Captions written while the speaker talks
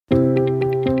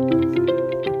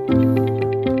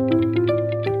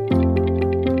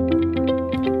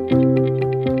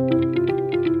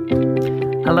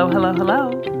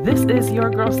Hello. This is your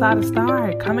girl, Sada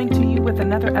Star, coming to you with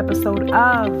another episode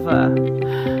of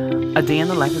A Day in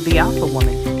the Life of the Alpha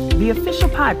Woman, the official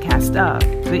podcast of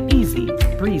the Easy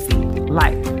Breezy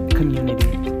Life community.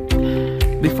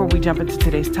 Before we jump into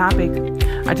today's topic,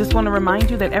 I just want to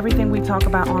remind you that everything we talk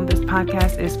about on this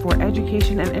podcast is for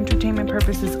education and entertainment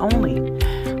purposes only.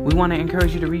 We want to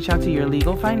encourage you to reach out to your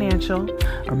legal, financial,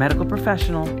 or medical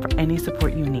professional for any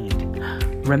support you need.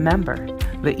 Remember,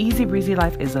 the Easy Breezy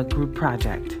Life is a group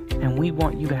project, and we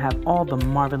want you to have all the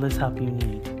marvelous help you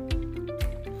need.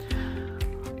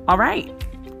 All right.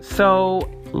 So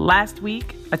last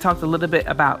week, I talked a little bit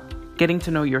about getting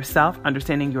to know yourself,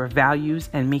 understanding your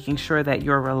values, and making sure that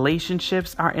your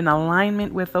relationships are in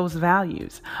alignment with those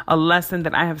values. A lesson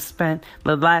that I have spent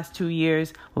the last 2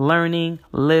 years learning,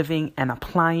 living, and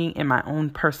applying in my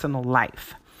own personal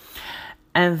life.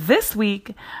 And this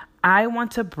week, I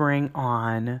want to bring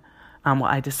on,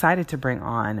 I decided to bring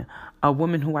on a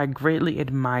woman who I greatly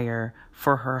admire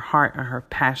for her heart and her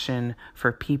passion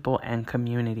for people and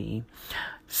community.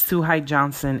 Suhai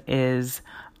Johnson is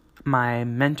my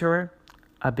mentor,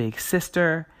 a big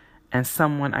sister, and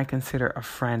someone I consider a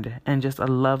friend, and just a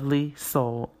lovely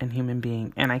soul and human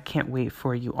being. And I can't wait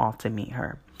for you all to meet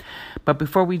her. But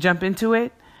before we jump into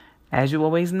it, as you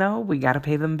always know, we got to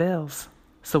pay them bills.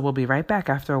 So we'll be right back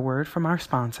after a word from our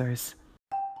sponsors.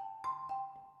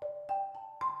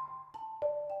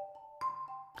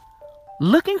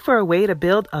 Looking for a way to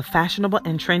build a fashionable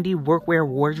and trendy workwear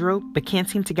wardrobe but can't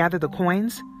seem to gather the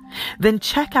coins? Then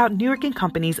check out New York &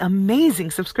 Company's amazing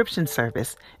subscription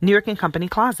service, New York & Company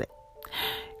Closet.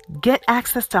 Get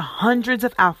access to hundreds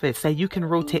of outfits that you can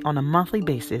rotate on a monthly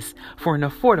basis for an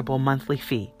affordable monthly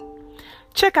fee.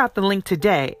 Check out the link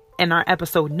today in our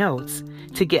episode notes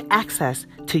to get access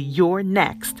to your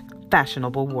next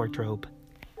fashionable wardrobe.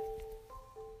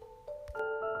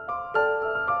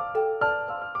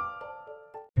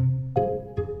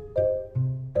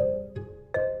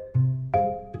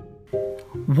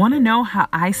 Want to know how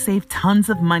I save tons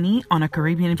of money on a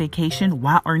Caribbean vacation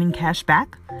while earning cash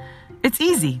back? It's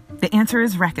easy. The answer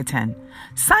is Rakuten.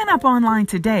 Sign up online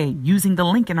today using the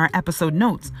link in our episode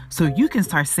notes so you can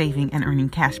start saving and earning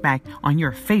cash back on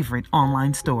your favorite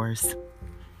online stores.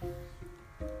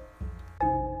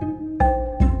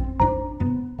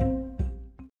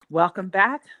 Welcome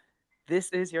back. This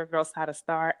is your girl, Sada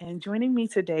Star, and joining me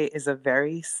today is a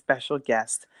very special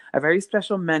guest, a very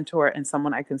special mentor, and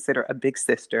someone I consider a big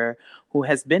sister who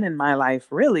has been in my life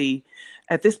really,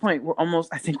 at this point,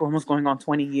 I think we're almost going on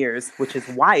 20 years, which is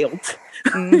wild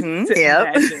to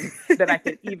imagine that I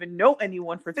could even know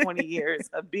anyone for 20 years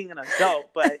of being an adult.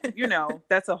 But,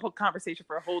 that's a whole conversation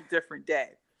for a whole different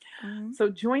day. Mm-hmm. So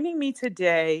joining me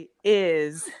today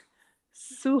is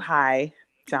Suhai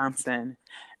Johnson.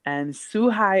 And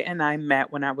Suhai and I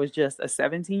met when I was just a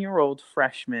 17-year-old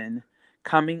freshman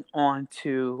coming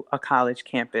onto a college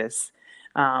campus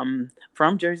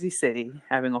from Jersey City,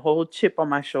 having a whole chip on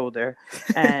my shoulder.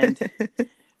 And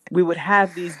we would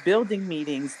have these building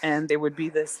meetings, and there would be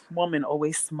this woman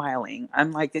always smiling.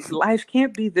 I'm like, life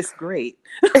can't be this great.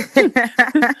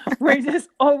 We're just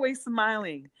always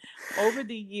smiling. Over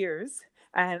the years,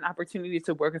 I had an opportunity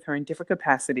to work with her in different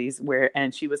capacities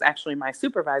and she was actually my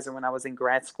supervisor when I was in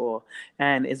grad school,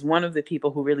 and is one of the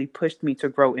people who really pushed me to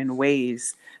grow in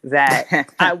ways that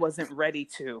I wasn't ready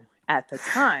to at the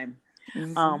time.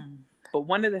 Mm-hmm. But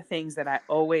one of the things that I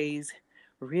always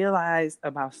realized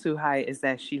about Suhai is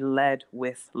that she led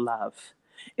with love.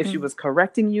 If she was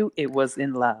correcting you, it was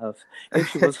in love. If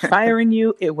she was firing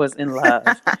you, it was in love.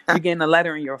 You're getting a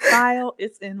letter in your file,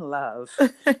 it's in love.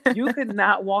 You could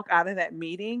not walk out of that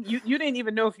meeting. You didn't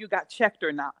even know if you got checked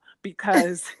or not,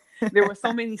 because there were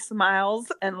so many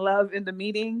smiles and love in the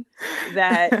meeting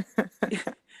that,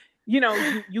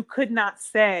 you could not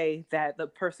say that the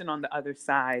person on the other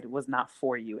side was not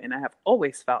for you. And I have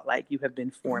always felt like you have been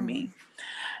for me.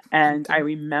 And I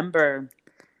remember,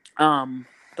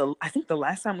 I think the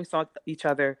last time we saw each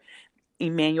other,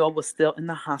 Emmanuel was still in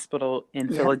the hospital in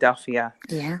Philadelphia.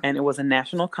 Yeah. And it was a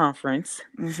national conference.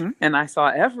 Mm-hmm. And I saw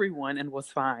everyone and was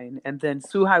fine. And then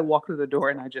Suhai walked through the door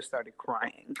and I just started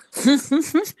crying.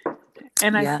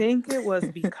 And I think it was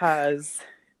because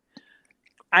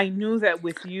I knew that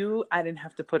with you, I didn't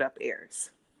have to put up airs.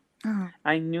 Uh-huh.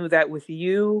 I knew that with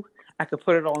you, I could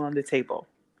put it all on the table.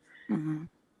 Mm-hmm.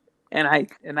 And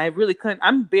I really couldn't.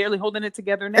 I'm barely holding it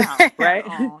together now, right?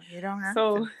 Oh, you don't have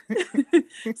to.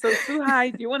 So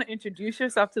Suhai, do you want to introduce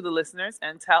yourself to the listeners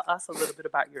and tell us a little bit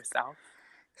about yourself?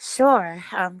 Sure.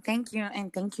 Thank you.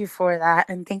 And thank you for that.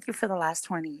 And thank you for the last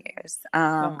 20 years.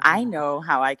 I know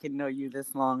how I can know you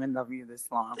this long and love you this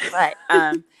long. But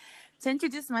To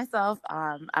introduce myself,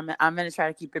 I'm gonna try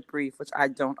to keep it brief, which I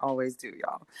don't always do,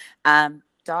 y'all.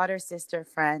 Daughter, sister,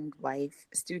 friend, wife,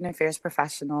 student affairs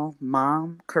professional,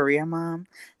 mom, career mom,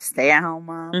 stay-at-home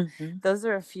mom. Mm-hmm. Those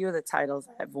are a few of the titles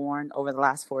I've worn over the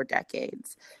last 4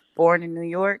 decades. Born in New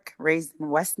York, raised in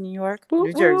West New York, Whoop,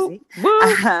 New whoop, Jersey,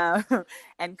 whoop.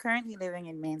 and currently living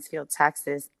in Mansfield,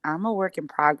 Texas. I'm a work in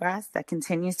progress that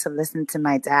continues to listen to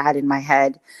my dad in my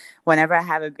head whenever I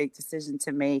have a big decision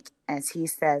to make, as he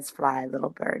says, fly,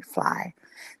 little bird, fly.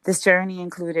 This journey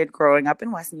included growing up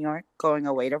in West New York, going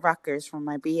away to Rutgers for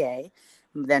my BA,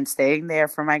 then staying there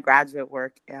for my graduate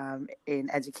work in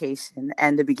education,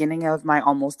 and the beginning of my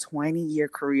almost 20-year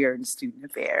career in student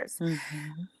affairs.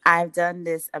 Mm-hmm. I've done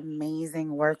this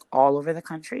amazing work all over the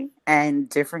country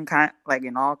and like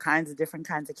in all kinds of different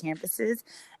kinds of campuses.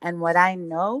 And what I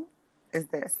know is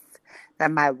this, that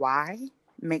my why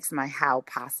makes my how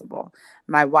possible.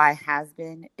 My why has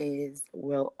been, is,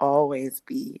 will always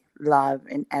be love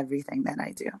in everything that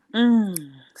I do.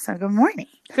 Mm. So good morning.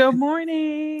 Good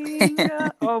morning.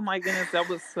 Oh my goodness, that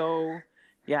was so,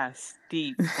 yes,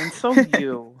 deep and so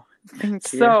you.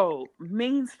 Thank you. So,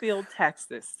 Mansfield,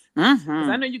 Texas. Because I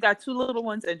Mm-hmm. know you got two little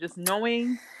ones, and just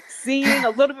knowing, seeing a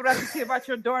little bit I can see about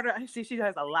your daughter, I see she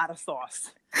has a lot of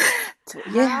sauce.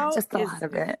 Yeah, How just a is lot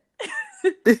of it?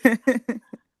 it.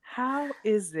 How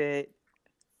is it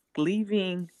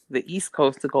leaving the East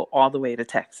Coast to go all the way to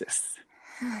Texas?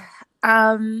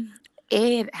 um,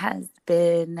 it has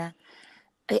been,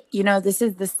 this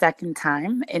is the second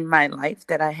time in my life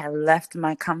that I have left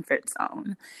my comfort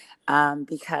zone,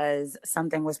 because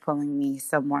something was pulling me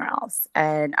somewhere else.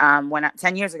 And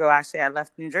 10 years ago, actually, I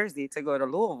left New Jersey to go to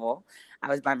Louisville. I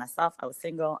was by myself, I was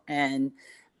single, and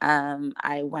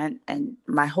I went, and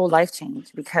my whole life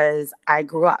changed because I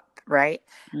grew up. Right.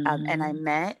 And I Mm-hmm.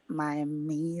 met my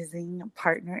amazing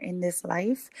partner in this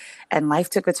life, and life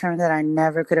took a turn that I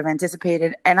never could have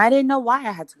anticipated. And I didn't know why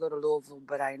I had to go to Louisville,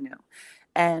 but I knew.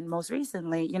 And most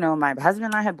recently, my husband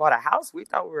and I had bought a house. We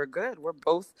thought we were good. We're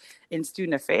both in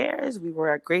student affairs. We were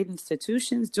at great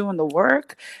institutions doing the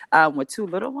work, with two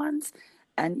little ones.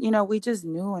 And, we just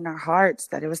knew in our hearts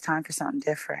that it was time for something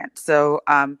different. So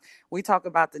we talk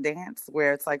about the dance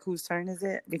where it's like, whose turn is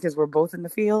it? Because we're both in the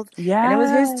field. And it was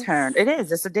his turn. Yes. It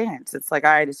is. It's a dance. It's like,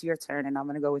 all right, it's your turn. And I'm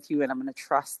going to go with you. And I'm going to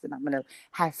trust. And I'm going to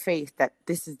have faith that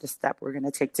this is the step we're going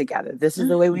to take together. This is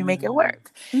the way we make it Mm-hmm.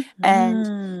 work. And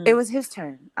Mm-hmm. it was his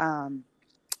turn.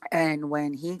 And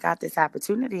when he got this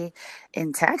opportunity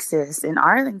in Texas, in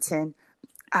Arlington,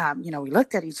 we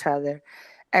looked at each other.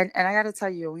 And I got to tell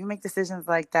you, when we make decisions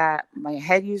like that, my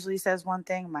head usually says one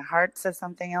thing, my heart says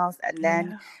something else, and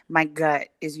then Yeah. my gut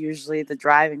is usually the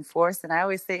driving force. And I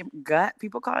always say gut,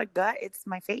 people call it gut, it's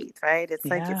my faith, right? It's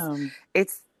like, Yeah.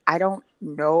 I don't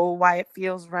know why it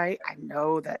feels right. I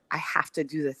know that I have to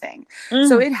do the thing.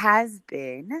 So Mm. it has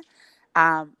been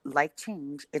like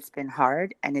change. It's been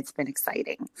hard and it's been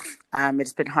exciting.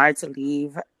 It's been hard to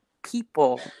leave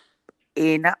people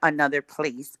in another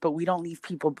place, but we don't leave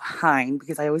people behind,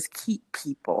 because I always keep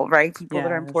people, right? People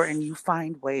that are important, Yes. you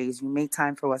find ways, you make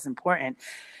time for what's important.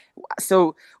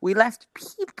 So we left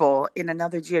people in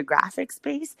another geographic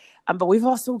space, but we've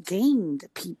also gained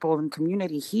people and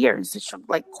community here. It's such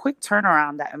a quick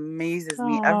turnaround that amazes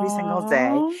me every single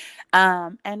day.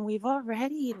 Aww. And we've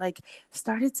already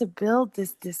started to build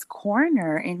this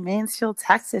corner in Mansfield,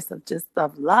 Texas,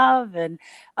 of love and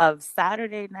of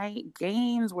Saturday night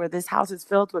games, where this house is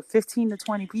filled with 15 to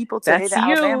 20 people. Today That's the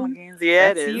Alabama you. games,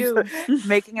 yeah, it That's is. you.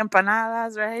 Making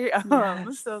empanadas, right?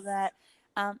 Yes. So that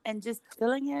and just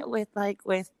filling it with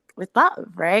love,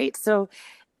 right? So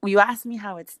you asked me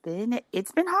how it's been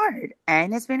hard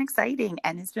and it's been exciting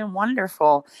and it's been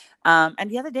wonderful.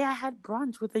 And the other day I had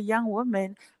brunch with a young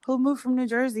woman who moved from New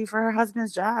Jersey for her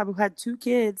husband's job, who had two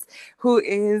kids,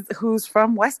 who's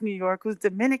from West New York, who's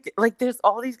Dominican. There's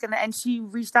all these and she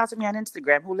reached out to me on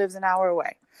Instagram, who lives an hour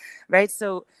away, right?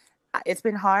 So it's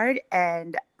been hard,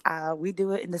 and we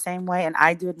do it in the same way, and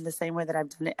I do it in the same way that I've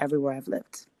done it everywhere I've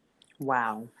lived.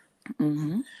 Wow.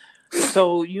 Mm-hmm.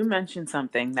 So you mentioned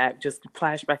something that just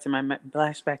flashed back to my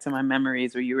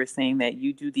memories, where you were saying that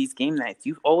you do these game nights.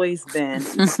 You've always been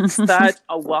such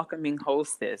a welcoming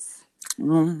hostess.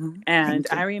 Mm-hmm. And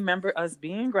Thank I you. remember us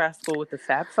being in grad school with the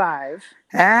Fab Five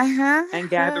and Uh-huh.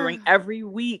 gathering every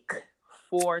week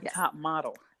for Yes. Top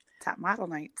Model. Top model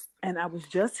nights. And I was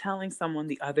just telling someone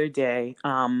the other day,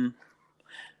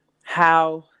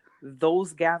 how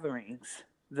those gatherings,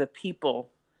 the people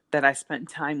that I spent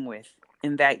time with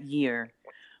in that year,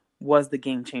 was the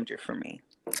game changer for me.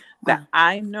 that Wow.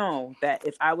 I know that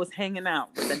if I was hanging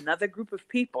out with another group of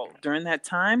people during that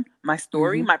time, my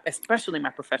story, Mm-hmm. my especially my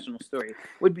professional story,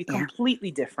 would be Yeah.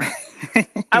 completely different.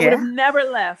 I would have Yeah. never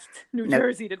left New Nope.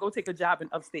 Jersey to go take a job in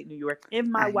upstate New York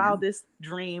in my I know. wildest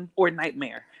dream or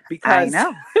nightmare I because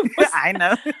know. it was. I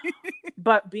know.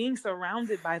 But being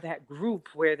surrounded by that group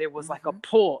where there was like a Mm-hmm.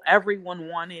 pull, everyone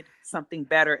wanted something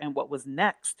better, and what was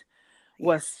next Yeah.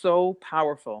 was so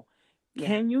powerful. Yeah.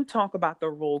 Can you talk about the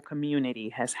role community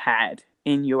has had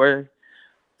in your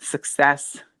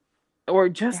success or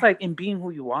just Yeah. like in being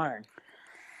who you are?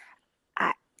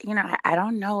 I, I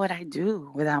don't know what I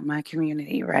do without my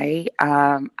community, right?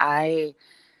 And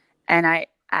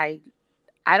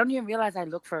I don't even realize I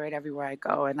look for it everywhere I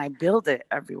go, and I build it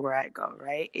everywhere I go,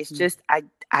 right? It's Mm, just I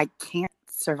can't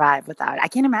survive without it. I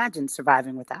can't imagine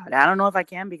surviving without it. I don't know if I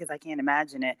can because I can't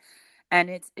imagine it. And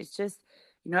it's just,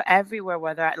 everywhere,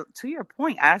 whether to your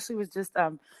point, I actually was just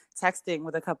texting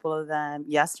with a couple of them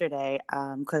yesterday,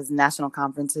 because national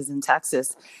conference is in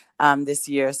Texas this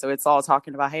year, so it's all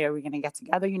talking about, hey, are we going to get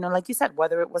together, like you said,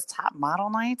 whether it was top model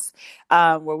nights,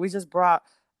 where we just brought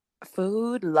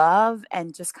food, love,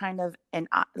 and just kind of, and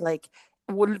like,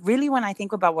 really, when I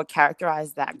think about what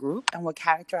characterized that group and what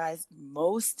characterized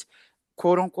most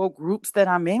quote unquote groups that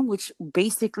I'm in, which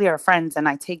basically are friends. And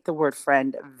I take the word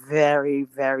friend very,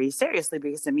 very seriously,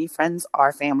 because to me, friends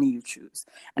are family you choose.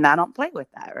 And I don't play with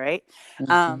that, right?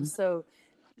 mhm. So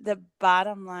the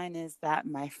bottom line is that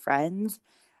my friends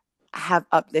have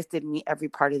uplifted me every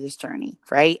part of this journey,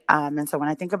 right? And so when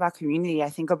I think about community, I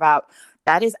think about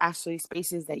that is actually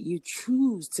spaces that you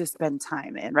choose to spend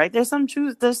time in, right? There's some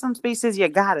spaces you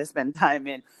gotta spend time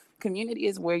in. Community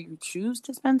is where you choose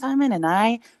to spend time in, and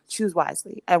I choose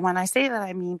wisely. And when I say that,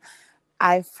 I mean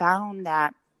I found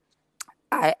that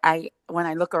I when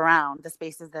I look around the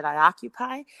spaces that I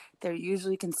occupy, they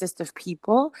usually consist of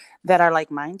people that are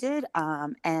like-minded,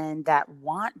 and that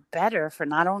want better for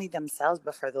not only themselves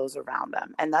but for those around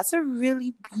them, and that's a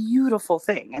really beautiful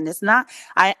thing. And it's not.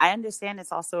 I understand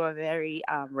it's also a very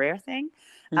rare thing,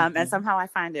 and Mhm. somehow I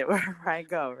find it wherever I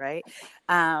go, right?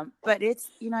 But it's,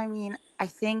 I mean, I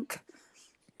think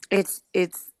it's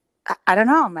I don't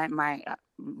know, my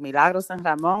Milagros and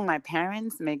Ramon, my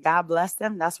parents, may God bless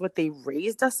them, that's what they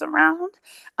raised us around.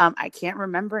 I can't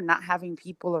remember not having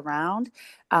people around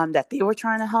that they were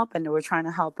trying to help and they were trying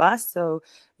to help us. So,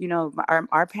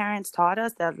 our parents taught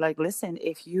us that, like, listen,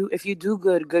 if you do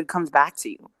good, good comes back to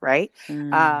you, right?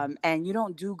 Mm. And you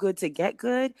don't do good to get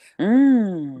good,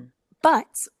 Mm.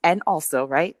 but and also,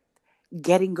 right,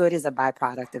 getting good is a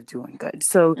byproduct of doing good.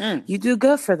 So Mm. you do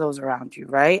good for those around you,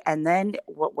 right? And then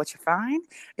what you find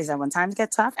is that when times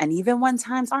get tough, and even when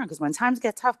times aren't, because when times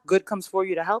get tough, good comes for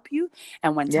you to help you.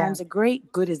 And when Yeah. times are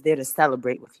great, good is there to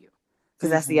celebrate with you.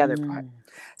 Because that's the other part. Mhm.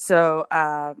 So,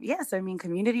 yes, I mean,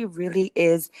 community really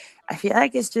is, I feel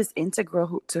like it's just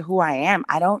integral to who I am.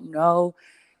 I don't know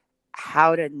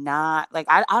how to not, like,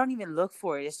 I don't even look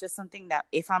for it. It's just something that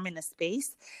if I'm in a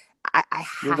space, I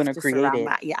You're have gonna to create surround it.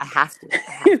 my, yeah, I have to.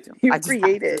 I have to. You I just have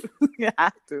create to. it. I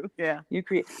have to. Yeah. You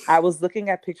create. I was looking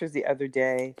at pictures the other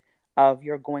day of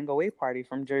your going away party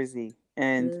from Jersey,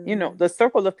 and Mm. the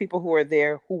circle of people who are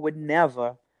there who would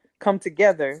never come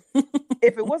together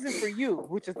if it wasn't for you,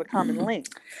 which is the common link.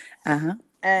 Uh-huh.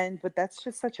 And but that's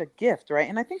just such a gift, right?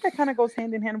 And I think that kind of goes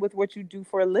hand in hand with what you do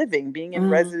for a living, being in Mm.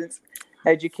 residence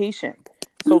education.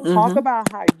 So talk Mm-hmm.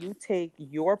 about how you take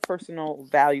your personal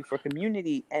value for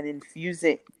community and infuse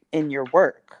it in your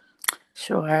work.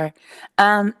 Sure.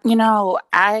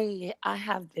 I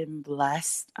have been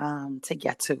blessed to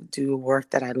get to do work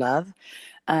that I love.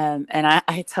 And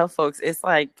I tell folks it's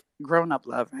like grown up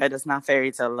love, right? It's not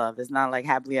fairy tale love. It's not like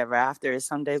happily ever after. It's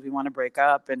some days we want to break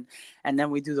up, and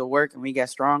then we do the work and we get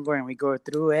stronger and we go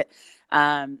through it.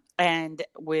 And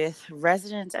with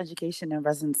residence education and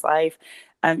residence life,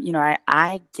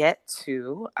 I get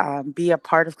to be a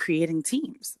part of creating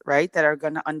teams, right, that are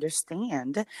going to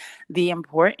understand the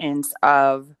importance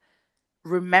of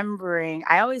remembering.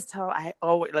 I always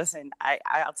listen.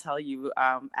 I'll tell you,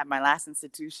 at my last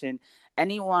institution,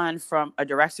 anyone from a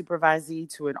direct supervisee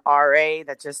to an RA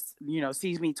that just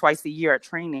sees me twice a year at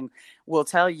training will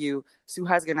tell you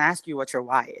Suha's going to ask you what your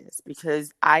why is,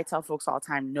 because I tell folks all the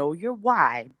time, know your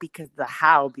why, because the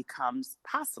how becomes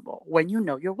possible when you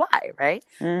know your why, right?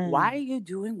 Why are Mm, you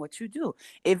doing what you do?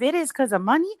 If it is because of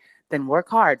money, then work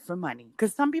hard for money,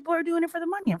 because some people are doing it for the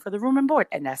money and for the room and board,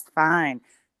 and that's fine.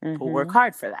 People work mm-hmm,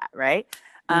 hard for that, right?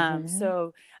 mm-hmm.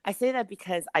 So I say that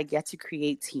because I get to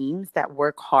create teams that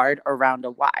work hard around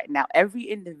a why. Now, every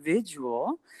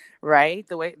individual, right?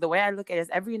 The way I look at it is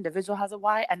every individual has a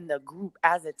why, and the group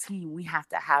as a team, we have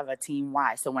to have a team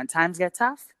why. So when times get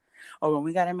tough, or when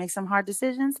we got to make some hard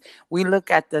decisions, we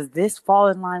look at, does this fall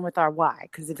in line with our why?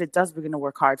 Because if it does, we're going to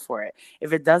work hard for it.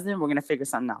 If it doesn't, we're going to figure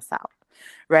something else out.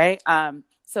 Right.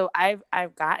 So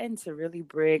I've gotten to really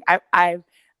bring, I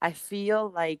feel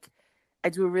like I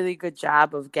do a really good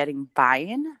job of getting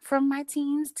buy-in from my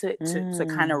teams to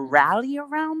kind of Mm. rally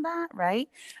around that, right?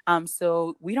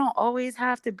 So we don't always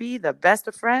have to be the best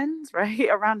of friends, right,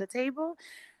 around the table.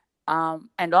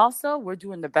 And also, we're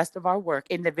doing the best of our work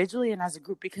individually and as a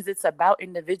group, because it's about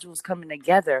individuals coming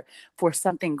together for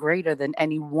something greater than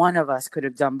any one of us could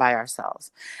have done by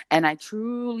ourselves. And I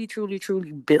truly, truly,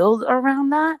 truly build around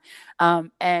that,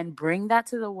 and bring that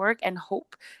to the work, and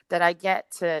hope that I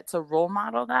get to role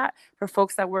model that for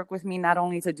folks that work with me, not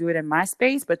only to do it in my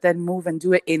space, but then move and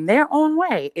do it in their own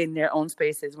way, in their own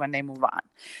spaces when they move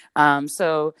on.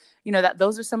 So, that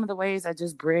those are some of the ways I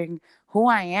just bring who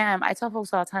I am. I tell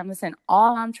folks all the time, listen,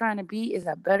 all I'm trying to be is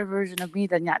a better version of me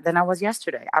than I was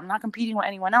yesterday. I'm not competing with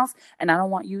anyone else, and I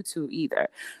don't want you to either.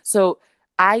 So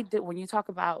when you talk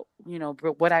about,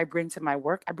 what I bring to my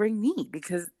work, I bring me,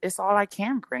 because it's all I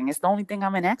can bring. It's the only thing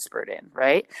I'm an expert in,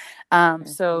 right? Mhm.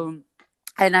 So,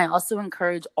 and I also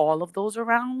encourage all of those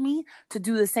around me to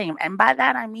do the same. And by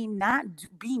that, I mean,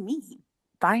 be me.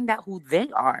 Find out who they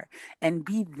are and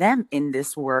be them in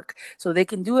this work, so they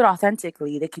can do it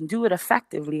authentically, they can do it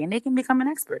effectively, and they can become an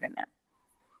expert in it.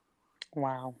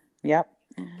 Wow. Yep.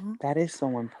 Mm-hmm. That is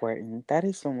so important. That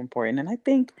is so important. And I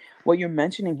think what you're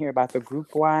mentioning here about the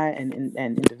group why and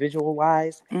individual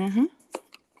whys, Mm-hmm.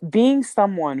 being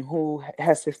someone who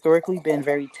has historically been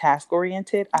very task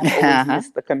oriented, I've always Uh-huh.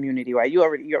 missed the community why. You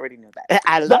already know that.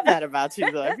 I love But that about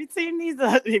you, though. Every team needs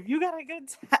if you got a good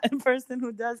person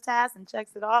who does tasks and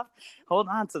checks it off, hold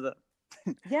on to them.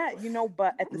 yeah,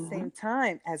 but at the Mm-hmm. same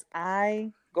time, as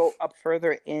I go up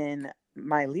further in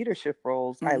my leadership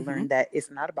roles, I Mm-hmm. learned that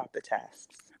it's not about the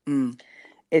tasks. Mm.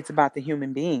 It's about the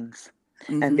human beings.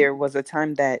 And Mm-hmm. there was a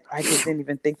time that I just didn't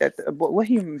even think that, what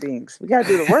human beings? We got to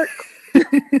do the work.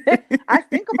 I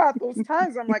think about those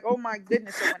times. I'm like, oh my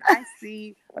goodness. So when I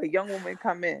see a young woman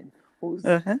come in who's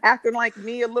Uh-huh. acting like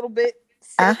me a little bit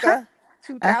Uh-huh. circa Uh-huh.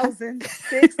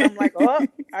 2006, I'm like, oh,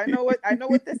 I know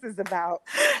what this is about.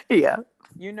 Yeah.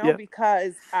 Yeah.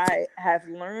 Because I have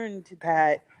learned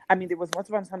that, I mean, there was once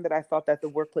upon a time that I thought that the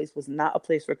workplace was not a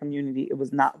place for community. It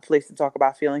was not a place to talk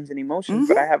about feelings and emotions.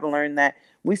 But I Mm-hmm. have learned that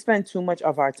we spend too much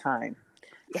of our time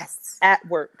Yes. at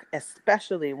work,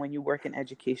 especially when you work in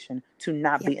education, to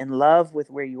not Yep. be in love with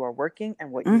where you are working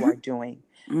and what you Mm-hmm. are doing.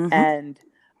 Mm-hmm. And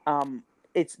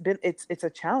it's a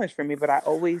challenge for me, but I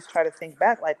always try to think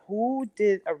back, like, who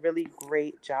did a really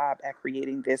great job at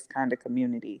creating this kind of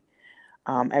community,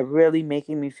 at really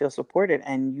making me feel supported.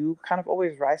 And you kind of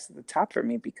always rise to the top for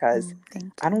me, because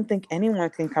Thank I you. don't think anyone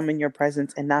can come in your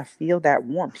presence and not feel that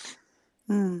warmth.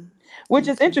 Which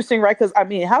is Thank you. interesting, right? Because I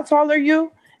mean, how tall are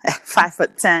you?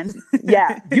 5'10".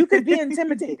 Yeah, you could be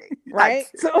intimidating, I right?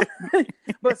 could. So,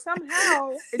 but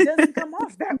somehow it doesn't come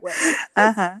off that way.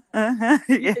 Uh-huh. Uh-huh.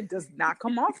 Yeah. It does not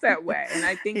come off that way. And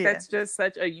I think Yeah. that's just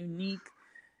such a unique,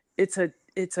 it's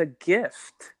a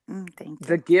gift. Thank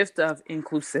The you. gift of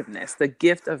inclusiveness, the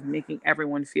gift of making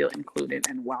everyone feel included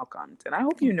and welcomed. And I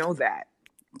hope you Thank know you. that.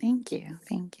 Thank you.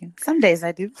 Thank you. Some days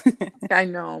I do. I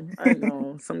know, I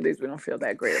know. Some days we don't feel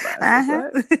that great about ourselves,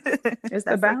 Uh-huh. but it's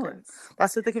the That's okay. balance.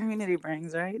 That's what the community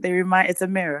brings, right? It's a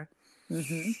mirror. Hmm.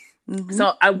 Mm-hmm.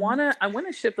 So I wanna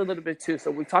shift a little bit too. So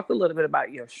we talked a little bit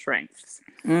about your strengths.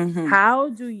 Mm-hmm. How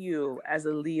do you, as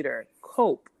a leader,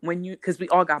 cope when because we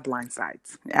all got blind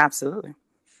sides. Absolutely.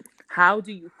 How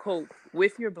do you cope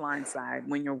with your blind side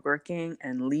when you're working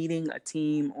and leading a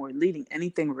team or leading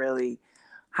anything really?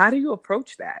 How do you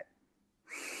approach that?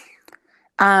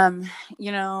 Um,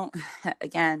 you know,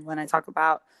 again, when I talk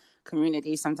about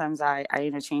community, sometimes I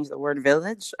interchange the word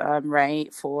village, right?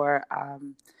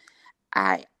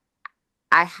 I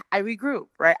I regroup,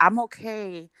 right? I'm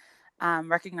okay,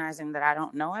 recognizing that I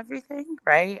don't know everything,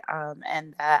 right?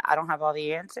 And that I don't have all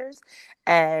the answers.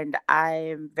 And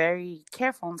I'm very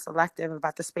careful and selective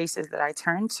about the spaces that I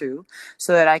turn to,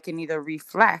 so that I can either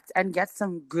reflect and get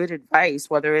some good advice,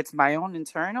 whether it's my own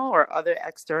internal or other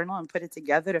external, and put it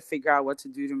together to figure out what to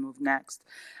do to move next.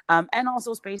 And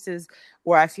also spaces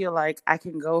where I feel like I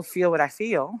can go feel what I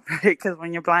feel, right? Because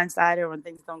when you're blindsided, when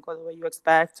things don't go the way you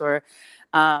expect, or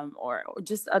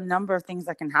just a number of things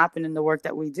that can happen in the work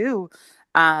that we do.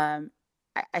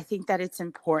 I think that it's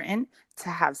important to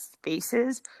have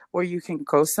spaces where you can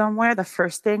go somewhere. The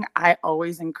first thing I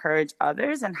always encourage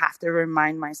others, and have to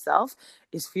remind myself,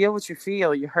 is feel what you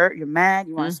feel. You're hurt, you're mad,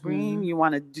 you want to scream, Mm-hmm. you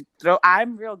want to throw.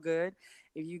 I'm real good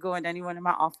if you go into any one of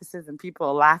my offices and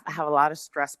people laugh, I have a lot of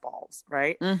stress balls,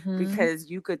 right? Mm-hmm. Because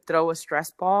you could throw a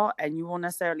stress ball and you won't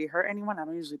necessarily hurt anyone. I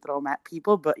don't usually throw them at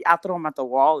people, but I'll throw them at the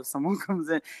wall if someone comes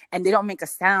in and they don't make a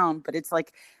sound, but it's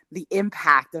like the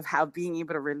impact of how being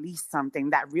able to release something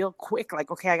that real quick,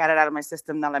 like, okay, I got it out of my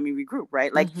system. Now let me regroup,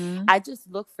 right? Like, Mm-hmm. I just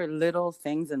look for little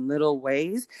things and little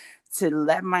ways to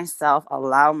let myself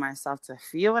allow myself to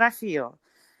feel what I feel.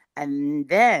 And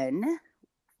then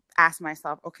ask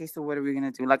myself, okay, so what are we going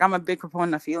to do? Like, I'm a big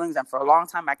proponent of feelings. And for a long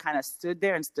time, I kind of stood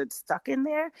there and stood stuck in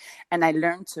there. And I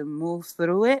learned to move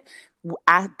through it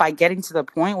by getting to the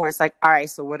point where it's like, all right,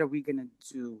 so what are we going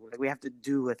to do? Like, we have to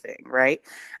do a thing, right?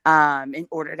 In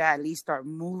order to at least start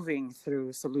moving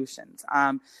through solutions.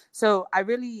 So I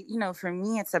really, for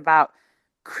me, it's about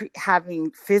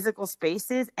having physical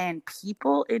spaces and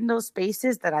people in those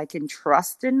spaces that I can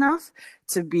trust enough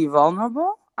to be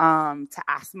vulnerable, to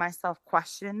ask myself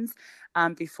questions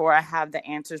before I have the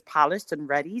answers polished and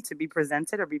ready to be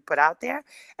presented or be put out there,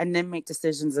 and then make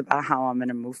decisions about how I'm going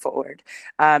to move forward.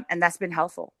 And that's been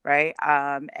helpful, right?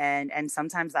 And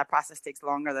sometimes that process takes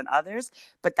longer than others,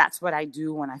 but that's what I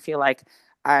do when I feel like,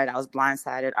 all right, I was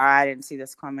blindsided. All right, I didn't see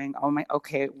this coming. Oh my,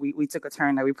 okay, we took a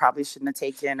turn that we probably shouldn't have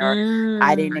taken, or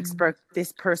I didn't Mm. expect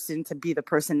this person to be the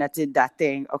person that did that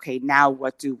thing. Okay, now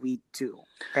what do we do?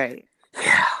 Right.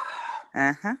 Yeah.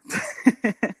 Uh-huh.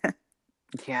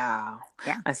 Yeah.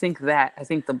 Yeah. I think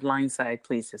the blind side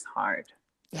place is hard.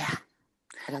 Yeah.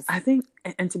 It is. I think,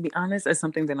 and to be honest, it's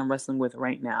something that I'm wrestling with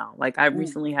right now. Like, I Mm.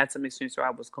 recently had some experience where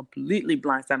I was completely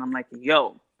blindsided. I'm like,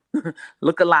 yo,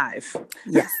 look alive.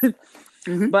 Yes.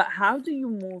 Mm-hmm. But how do you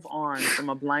move on from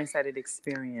a blindsided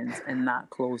experience and not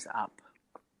close up?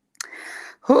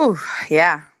 Whew.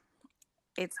 Yeah.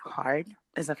 It's hard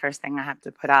is the first thing I have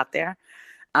to put out there.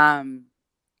 Um,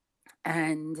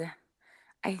 and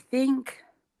I think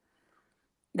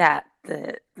that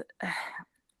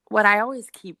what I always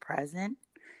keep present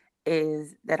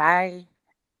is that I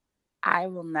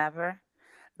will never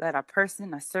let a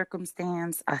person, a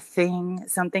circumstance, a thing,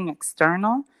 something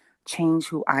external change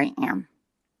who I am.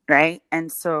 Right.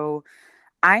 And so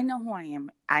I know who I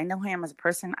am. I know who I am as a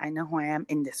person. I know who I am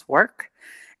in this work.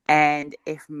 And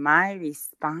if my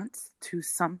response to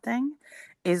something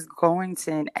is going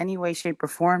to in any way, shape, or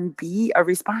form be a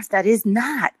response that is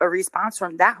not a response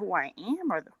from that who I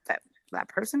am, or that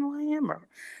person who I am, or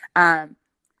um,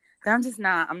 then I'm just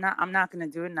not. I'm not going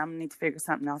to do it, and I'm going to need to figure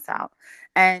something else out.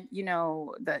 And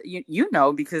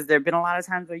because there've been a lot of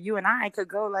times where you and I could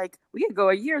go, like, we could go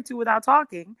a year or two without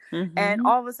talking, and Mm-hmm.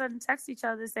 all of a sudden text each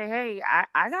other and say, "Hey,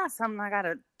 I got something I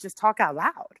gotta just talk out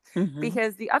loud." Mm-hmm.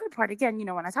 Because the other part, again,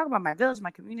 when I talk about my village,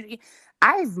 my community,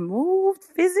 I've moved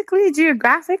physically,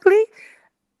 geographically.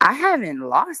 I haven't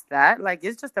lost that. Like,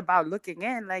 it's just about looking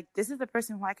in. Like, this is the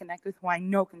person who I connect with, who I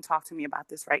know can talk to me about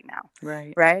this right now,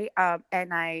 Right. right?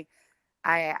 And I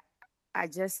I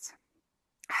just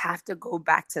have to go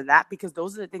back to that, because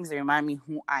those are the things that remind me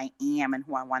who I am and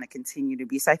who I want to continue to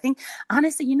be. So I think,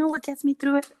 honestly, what gets me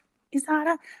through it is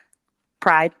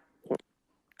pride.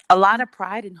 A lot of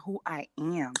pride in who I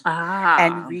am,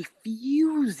 and Ah,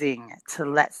 refusing to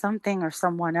let something or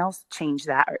someone else change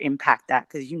that or impact that,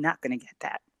 because you're not going to get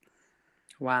that.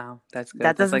 wow, that's good.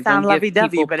 That That's doesn't like, sound don't give lovey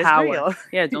dovey, people but it's power. real.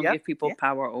 Yeah, don't Yep. give people Yeah.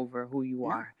 power over who you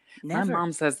No, are. My never.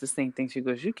 mom says the same thing. She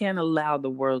goes, you can't allow the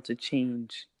world to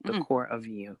change the Mm-mm, core of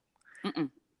you. mm-mm.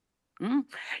 Mm.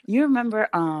 You remember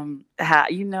how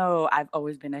I've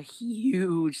always been a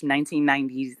huge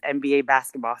 1990s NBA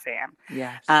basketball fan.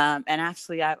 Yes. And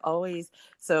actually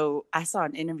so I saw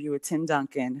an interview with Tim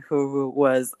Duncan, who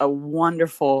was a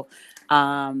wonderful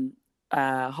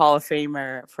Hall of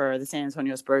Famer for the San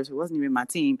Antonio Spurs, who wasn't even my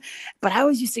team. But I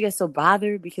always used to get so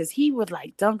bothered because he would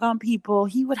like dunk on people.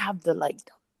 He would have the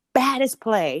baddest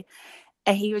play,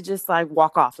 and he would just like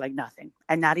walk off like nothing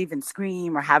and not even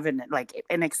scream or have like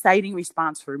an exciting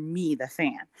response for me, the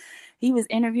fan. He was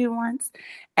interviewed once,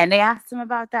 and they asked him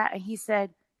about that, and he said,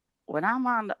 when I'm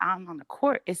on the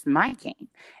court, it's my game.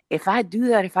 If I do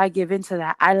that, if I give into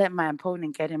that, I let my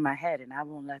opponent get in my head, and I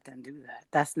won't let them do that.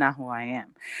 That's not who I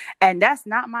am. And that's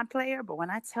not my player. But when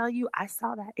I tell you, I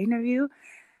saw that interview,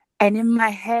 and in my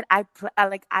head, I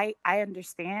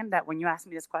understand that when you ask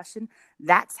me this question,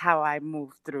 that's how I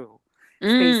move through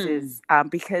Mm. spaces,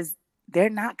 because they're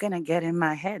not gonna get in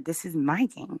my head. This is my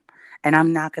game, and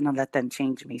I'm not gonna let them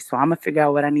change me. So I'm gonna figure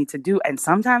out what I need to do. And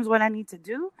sometimes what I need to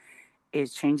do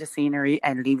is change the scenery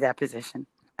and leave that position,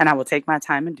 and I will take my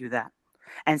time and do that.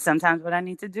 And sometimes what I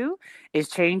need to do is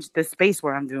change the space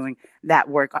where I'm doing that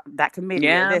work, that committee,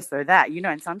 or Yeah. this or that.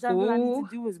 And sometimes what I need to Ooh.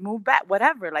 do is move back,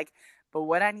 whatever. Like, but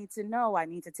what I need to know, I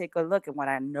need to take a look, and what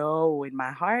I know in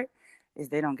my heart is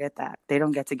they don't get that. They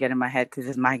don't get to get in my head because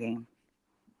it's my game.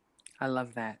 I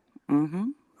love that. Mm-hmm.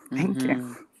 Thank you.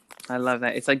 Mm-hmm. I love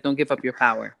that. It's like, don't give up your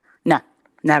power. No,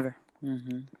 never.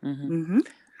 Mm-hmm. Mm-hmm. Mm-hmm.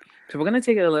 So we're going to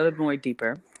take it a little bit more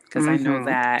deeper because I know Mm-hmm.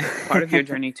 that part of your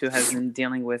journey too has been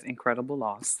dealing with incredible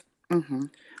loss. Mm-hmm.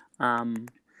 Um,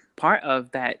 Part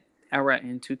of that era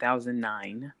in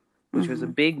 2009, which was a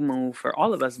Mm-hmm. big move for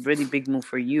all of us, really big move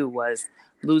for you, was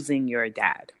losing your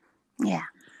dad. Yeah.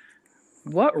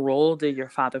 What role did your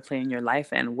father play in your life,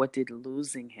 and what did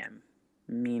losing him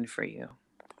mean for you?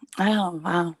 Oh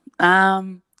wow.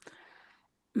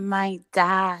 My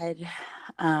dad,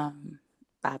 um,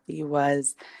 Papi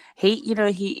was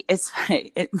he it's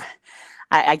it,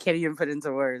 I can't even put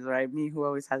into words, right? Me who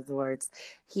always has the words.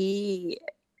 He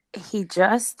he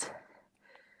just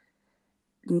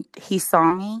he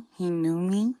saw me, he knew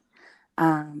me,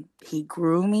 he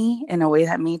grew me in a way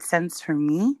that made sense for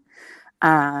me.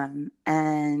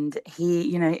 And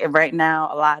he, right now,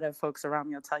 a lot of folks around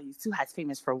me will tell you Suhad's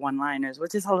famous for one liners,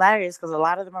 which is hilarious because a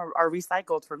lot of them are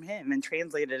recycled from him and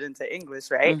translated into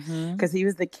English, right? Mm-hmm. Because he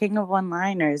was the king of one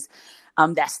liners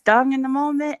that stung in the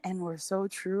moment and were so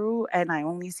true. And I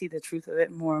only see the truth of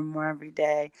it more and more every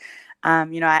day.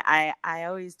 I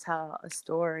always tell a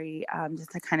story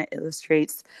just that kind of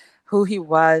illustrates who he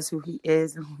was, who he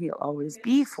is, and who he'll always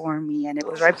be for me. And it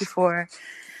was right before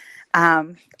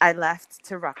I left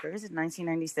to Rutgers in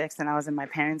 1996, and I was in my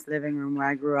parents' living room where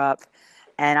I grew up.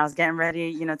 And I was getting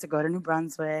ready, to go to New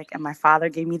Brunswick. And my father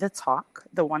gave me the talk,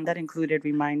 the one that included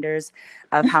reminders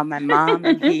of how my mom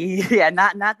and he, yeah,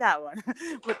 not that one,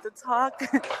 but the talk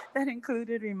that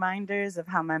included reminders of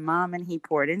how my mom and he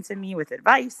poured into me with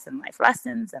advice and life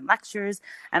lessons and lectures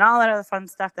and all that other fun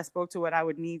stuff that spoke to what I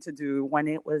would need to do when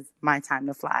it was my time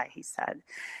to fly, he said.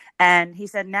 And he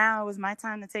said, now it was my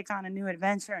time to take on a new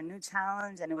adventure, a new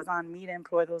challenge, and it was on me to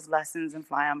employ those lessons and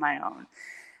fly on my own.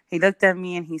 He looked at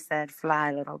me and he said,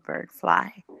 fly, little bird,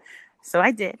 fly. So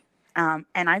I did. And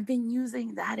I've been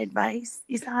using that advice,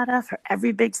 Isara, for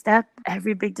every big step,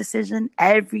 every big decision,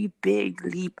 every big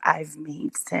leap I've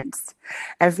made since.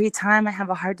 Every time I have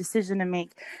a hard decision to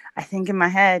make, I think in my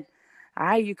head, all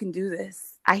right, you can do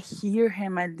this. I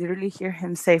literally hear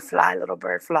him say, fly, little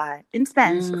bird, fly, in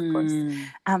Spanish, of course.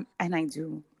 Mm. And I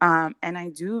do. And I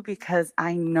do because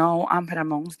I know I'm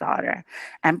Ramon's daughter.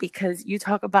 And because you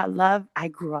talk about love, I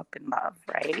grew up in love,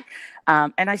 right?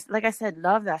 And like I said,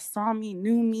 love that saw me,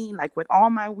 knew me, like with all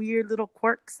my weird little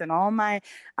quirks and I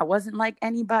wasn't like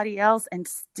anybody else. And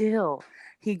still,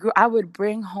 I would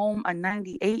bring home a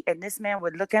 98, and this man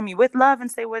would look at me with love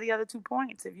and say, where are the other 2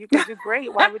 points? If you could do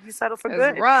great, why would you settle for That's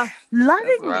good? rough. That's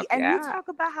Lovingly. rough. And you Yeah. talk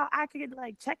about how I could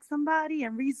like check somebody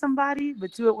and read somebody,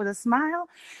 but do it with a smile.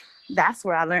 That's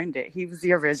where I learned it. He was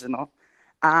the original.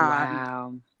 Um,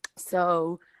 Wow.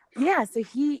 so yeah, so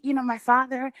my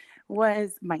father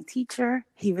was my teacher.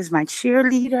 He was my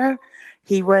cheerleader.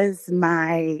 He was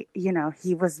my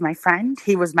friend.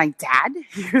 He was my dad.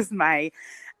 He was my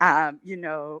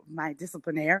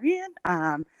disciplinarian.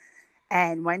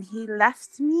 And when he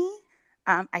left me,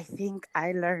 I think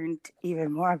I learned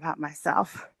even more about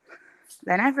myself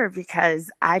than ever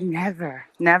because I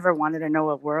never wanted to know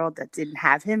a world that didn't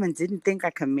have him and didn't think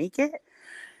I could make it.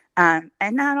 And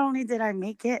not only did I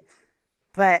make it,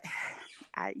 but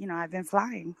I've been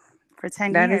flying for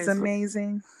 10 That is years.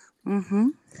 amazing. Mm-hmm.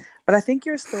 But I think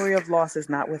your story of loss is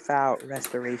not without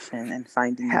restoration and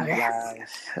finding Oh, new yes.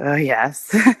 love. Oh,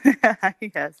 yes.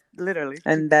 Yes, literally.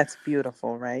 And that's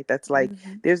beautiful, right? That's like,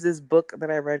 Mm-hmm. there's this book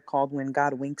that I read called When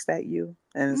God Winks at You.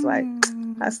 And it's like,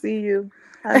 I Mm. see you.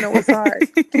 I know it's hard.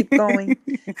 Keep going.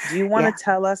 Do you want to Yeah.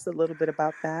 tell us a little bit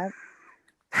about that?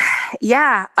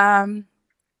 Yeah.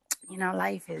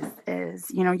 Life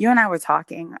is you and I were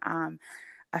talking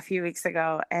a few weeks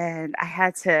ago, and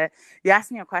you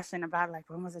asked me a question about like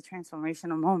when was a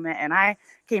transformational moment, and I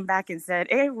came back and said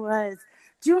it was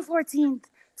June 14th,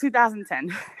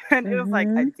 2010. And it was like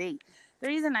a Mm-hmm. date. The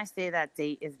reason I say that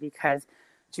date is because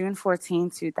June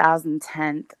 14th,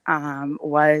 2010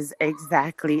 was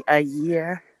exactly a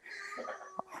year.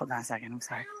 Hold on a second, I'm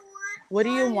sorry. What do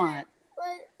you want?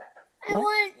 I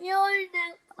want your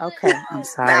Netflix. Okay, I'm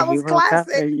sorry. That He was woke up,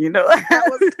 classic. and That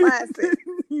was classic.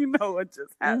 you know what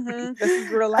just happened. Mm-hmm. This is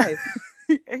real life.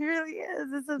 It really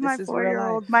is. This is my This is real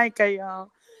 4-year-old life. Micah,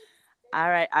 y'all. All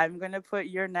right, I'm gonna put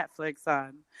your Netflix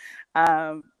on.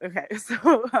 Okay, so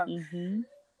Mm-hmm.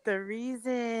 the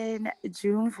reason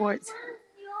June 14th.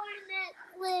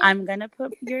 I'm gonna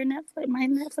put my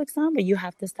Netflix on, but you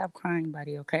have to stop crying,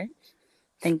 buddy. Okay?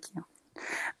 Thank you.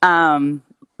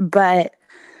 But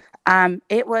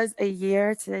it was a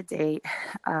year to the date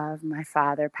of my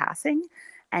father passing.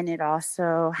 And it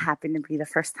also happened to be the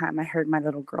first time I heard my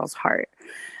little girl's heart,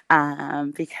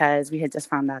 because we had just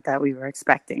found out that we were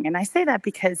expecting. And I say that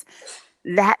because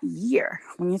that year,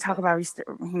 when you talk about,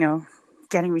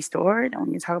 getting restored, and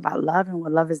when you talk about love and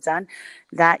what love has done,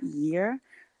 that year,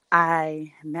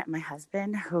 I met my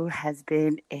husband, who has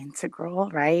been integral,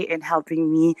 right, in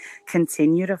helping me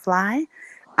continue to fly.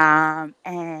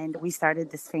 And we started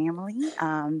this family,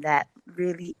 that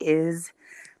really is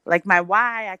like my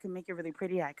why. I could make it really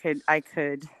pretty. I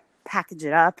could package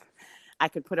it up. I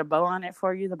could put a bow on it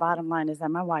for you. The bottom line is that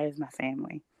my why is my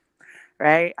family,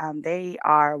 right? They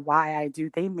are why I do.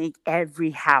 They make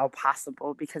every how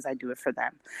possible because I do it for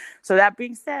them. So that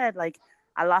being said, like,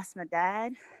 I lost my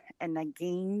dad, and I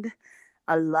gained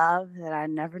a love that I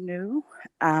never knew.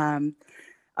 Um,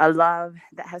 a love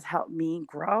that has helped me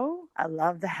grow, a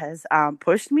love that has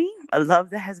pushed me, a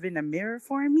love that has been a mirror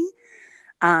for me,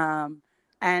 um,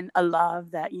 and a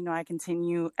love that, I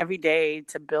continue every day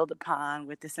to build upon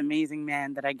with this amazing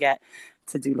man that I get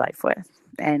to do life with,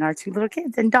 and our two little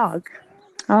kids and dog.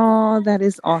 Oh, that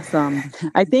is awesome.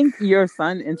 I think your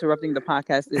son interrupting the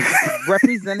podcast is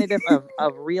representative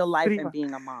of real life and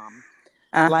being a mom.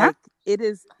 Uh huh. Like, it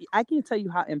is, I can't tell you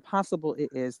how impossible it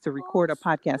is to record a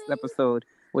podcast episode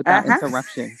Uh without huh.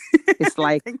 interruption. It's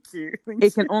like Thank you. Thank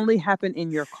it can you. only happen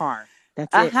in your car.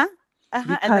 That's Uh it. huh. Uh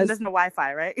huh. And then Because there's no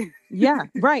Wi-Fi, right? yeah,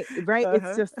 right. Uh It's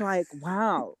huh. just like,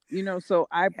 wow, so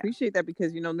I Yeah. appreciate that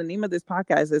because, the name of this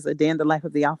podcast is A Day in the Life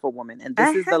of the Alpha Woman. And Uh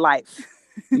this is the huh. life.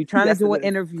 You're trying to Yes, it do an is.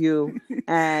 interview,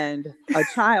 and a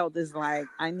child is like,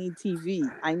 I need TV,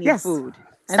 I need Yes. food.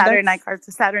 And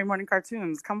that's, Saturday morning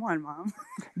cartoons. Come on, mom.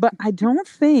 but I don't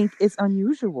think it's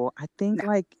unusual. I think No.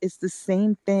 like it's the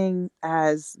same thing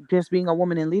as just being a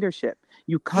woman in leadership.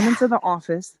 You come Yeah. into the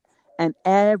office and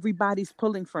everybody's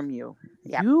pulling from you.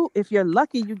 Yep. If you're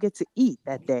lucky, you get to eat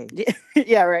that day. Yeah.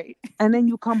 Yeah. Right. And then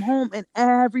you come home and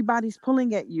everybody's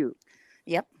pulling at you.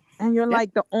 Yep. And you're Yep.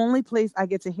 like, the only place I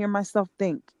get to hear myself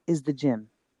think is the gym.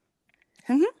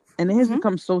 Mhm. And it has Mhm.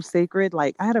 become so sacred.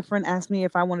 Like, I had a friend ask me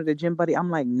if I wanted a gym buddy. I'm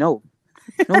like, no,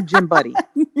 no gym buddy.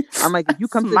 I'm like, if you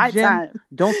It's come to the my gym, time.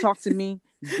 don't talk to me.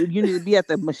 You need to be at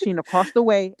the machine across the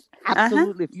way. Uh huh.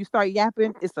 Absolutely. If you start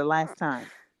yapping, it's the last time.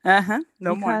 Uh huh.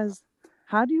 No more. Because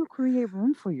how do you create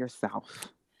room for yourself?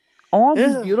 All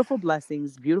these Ugh. beautiful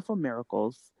blessings, beautiful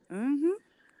miracles, Mhm.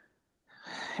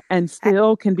 and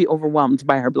still can be overwhelmed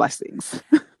by our blessings.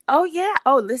 Oh yeah.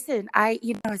 Oh, listen.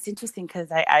 It's interesting because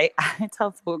I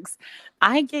tell folks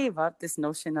I gave up this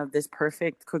notion of this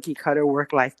perfect cookie cutter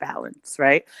work life balance.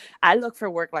 Right. I look for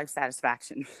work life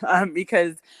satisfaction,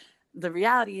 because the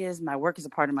reality is my work is a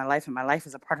part of my life, and my life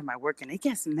is a part of my work, and it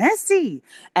gets messy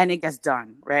and it gets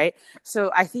done. Right.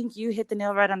 So I think you hit the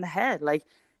nail right on the head. Like,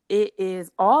 it is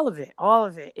all of it. All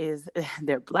of it is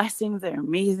they're blessings. They're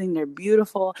amazing. They're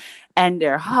beautiful, and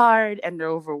they're hard, and they're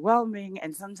overwhelming.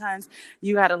 And sometimes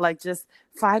you got to like just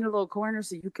find a little corner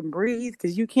so you can breathe,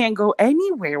 because you can't go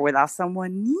anywhere without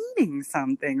someone needing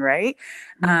something. Right.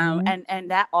 Hmm.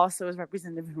 And that also is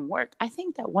representative in work. I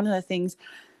think that one of the things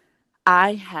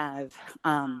I have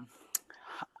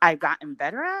I've gotten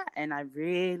better at, and I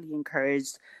really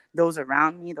encouraged those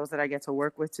around me, those that I get to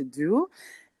work with, to do,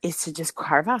 is to just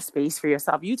carve out space for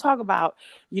yourself. You talk about,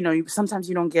 sometimes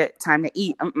you don't get time to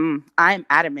eat. I'm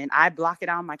adamant. I block it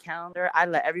on my calendar. I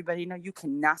let everybody know you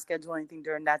cannot schedule anything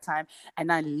during that time.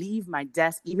 And I leave my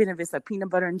desk, even if it's a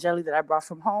peanut butter and jelly that I brought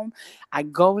from home. I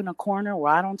go in a corner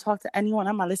where I don't talk to anyone.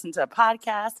 I might listen to a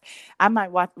podcast. I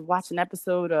might watch an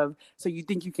episode of So You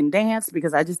Think You Can Dance,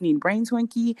 because I just need brain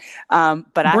Twinkie.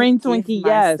 But I Brain give Twinkie,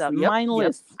 yes. myself, yep.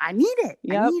 Mindless. I need it.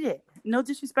 I Yep. need it. No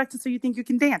disrespect to So You Think You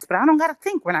Can Dance, but I don't got to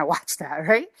think when I watch that,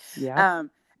 right? Yep.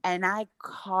 And I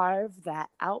carve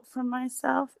that out for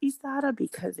myself, Isada,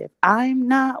 because if I'm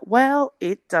not well,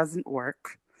 it doesn't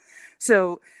work.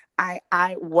 So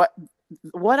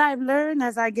what I've learned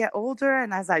as I get older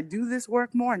and as I do this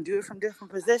work more and do it from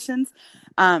different positions,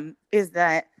 is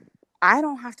that I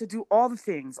don't have to do all the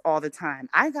things all the time.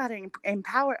 I got to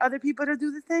empower other people to do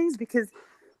the things, because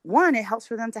one, it helps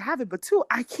for them to have it, but two,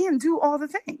 I can't do all the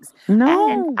things. And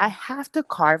No. I have to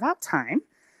carve out time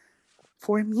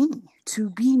for me, to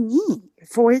be me,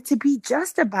 for it to be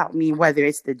just about me, whether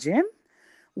it's the gym,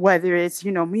 whether it's,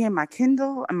 me and my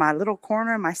Kindle and my little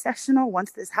corner and my sectional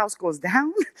once this house goes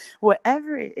down,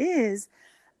 whatever it is,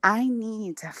 I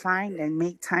need to find and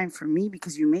make time for me,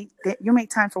 because you make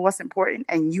time for what's important,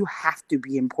 and you have to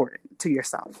be important to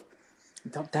yourself.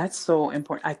 That's so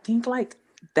important. I think like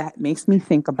that makes me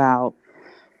think about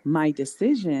my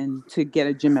decision to get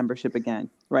a gym membership again.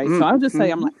 Right. So I'll just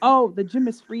say, I'm Mm-hmm. like, oh, the gym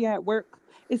is free at work.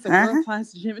 It's a Uh-huh. world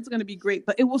class gym. It's going to be great.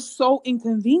 But it was so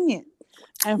inconvenient.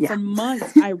 And Yeah. for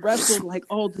months, I wrestled like,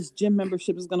 oh, this gym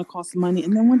membership is going to cost money.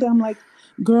 And then one day I'm like,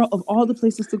 girl, of all the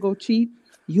places to go cheap,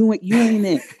 you ain't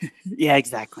it. Yeah,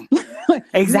 exactly. You ain't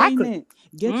Exactly. it.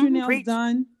 Get your nails Preach.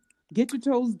 done. Get your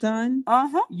toes done.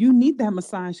 Uh-huh. You need that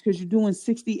massage because you're doing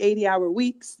 60, 80-hour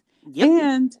weeks. Yep.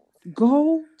 And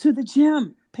go to the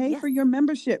gym. Pay Yes. for your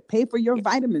membership. Pay for your Yep.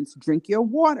 vitamins. Drink your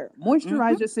water.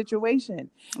 Moisturize Mm-hmm. your situation.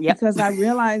 Yep. Because I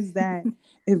realized that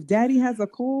if daddy has a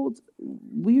cold,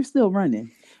 we're still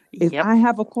running. If Yep. I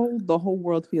have a cold, the whole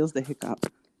world feels the hiccup.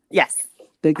 Yes.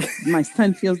 My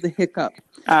son feels the hiccup.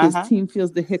 His Uh-huh. team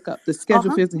feels the hiccup. The schedule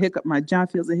Uh-huh. feels the hiccup. My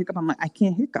job feels the hiccup. I'm like, I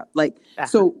can't hiccup. Like, Uh-huh.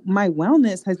 so my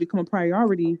wellness has become a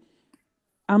priority.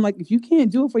 I'm like, if you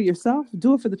can't do it for yourself,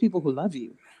 do it for the people who love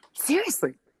you.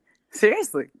 Seriously.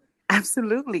 Seriously.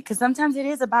 Absolutely. Because sometimes it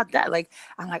is about that. Like,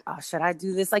 I'm like, oh, should I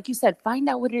do this? Like you said, find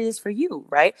out what it is for you,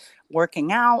 right?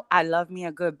 Working out. I love me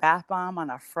a good bath bomb on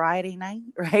a Friday night,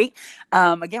 right?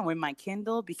 Again, with my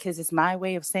Kindle, because it's my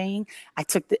way of saying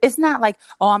it's not like,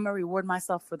 oh, I'm going to reward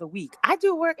myself for the week. I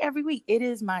do work every week. It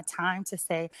is my time to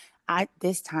say,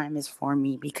 this time is for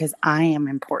me because I am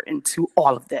important to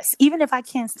all of this. Even if I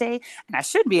can't stay, and I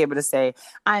should be able to say,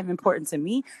 I am important to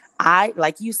me.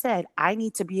 Like you said, I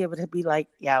need to be able to be like,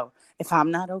 yo, if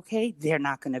I'm not okay, they're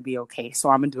not going to be okay. So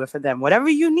I'm going to do it for them. Whatever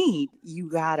you need, you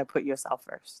got to put yourself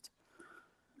first.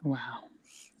 Wow.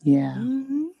 Yeah.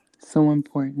 Mm-hmm. So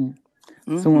important.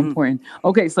 So Mm-hmm. important.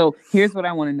 Okay, so here's what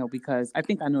I want to know because I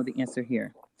think I know the answer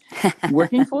here.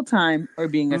 Working full time or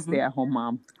being a Mm-hmm. stay at home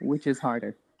mom, which is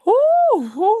harder? Ooh,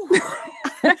 ooh.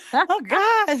 Oh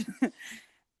God.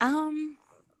 Um,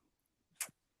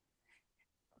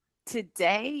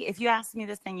 Today, if you ask me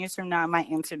this 10 years from now, I might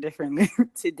answer differently.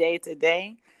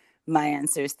 Today, my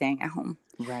answer is staying at home.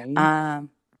 Right? Um,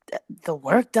 the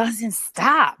work doesn't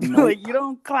stop. Like Nope. you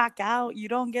don't clock out, you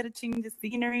don't get to change the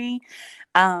scenery.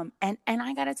 And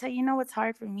I gotta tell you, what's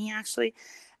hard for me actually.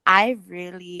 I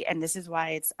really, and this is why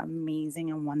it's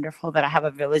amazing and wonderful that I have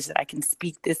a village that I can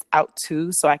speak this out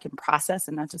to, so I can process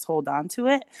and not just hold on to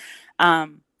it.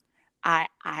 Um, I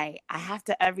have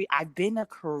to I've been a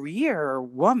career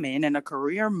woman and a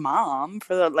career mom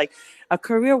for a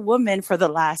career woman for the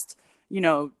last, you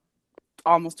know,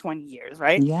 almost 20 years,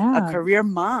 right? A Yeah. career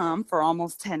mom for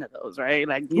almost 10 of those, right?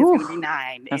 Like Mia's Ooh, gonna be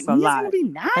 9. that's And a Mia's gonna lot. be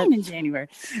Hat, 9 in January.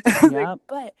 Like, yep.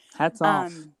 but Hats off.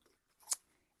 um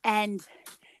and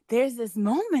there's this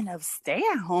moment of stay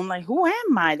at home. Like, who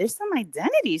am I? There's some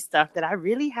identity stuff that I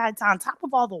really had to, on top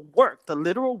of all the work, the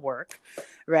literal work,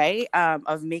 right?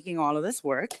 Of making all of this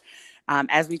work.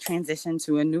 As we transition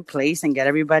to a new place and get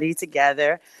everybody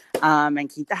together, and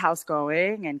keep the house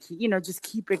going and just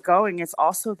keep it going. It's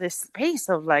also this space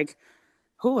of like,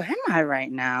 who am I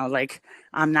right now? Like,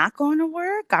 I'm not going to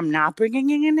work. I'm not bringing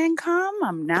in an income.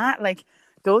 I'm not like,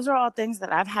 those are all things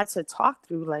that I've had to talk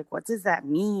through. Like, what does that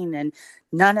mean? And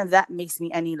none of that makes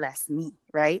me any less me,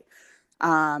 right?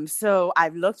 So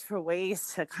I've looked for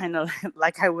ways to kind of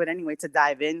like I would anyway to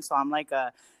dive in. So I'm like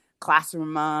a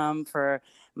classroom mom for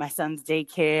my son's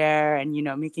daycare and,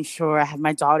 making sure I have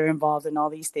my daughter involved in all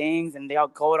these things and they all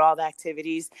go to all the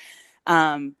activities.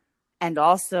 Um, and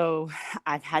also,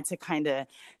 I've had to kind of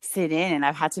sit in and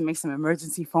I've had to make some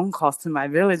emergency phone calls to my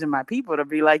village and my people to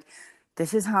be like,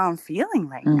 this is how I'm feeling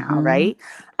right now, Mm-hmm. right?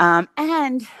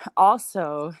 And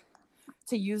also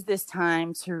to use this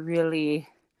time to really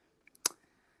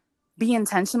be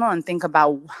intentional and think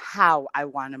about how I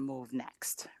want to move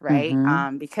next, right?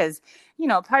 Mm-hmm. Because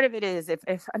part of it is if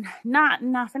not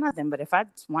for nothing, but if I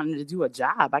just wanted to do a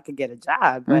job, I could get a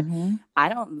job, but Mm-hmm. I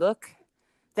don't look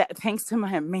that thanks to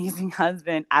my amazing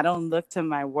husband, I don't look to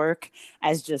my work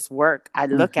as just work. I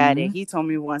look at it. Mm-hmm. He told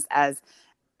me once as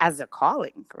a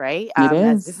calling, right? It As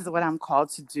is. this is what I'm called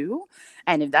to do,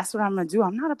 and if that's what I'm gonna do,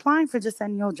 I'm not applying for just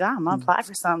any old job. I'm gonna apply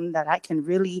for something that I can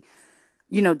really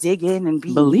dig in and be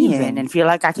me Believe in in. and feel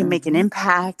like I can make an Mm-hmm.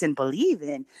 impact and believe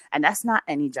in. And that's not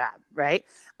any job, right?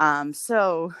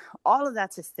 So all of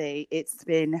that to say, it's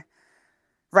been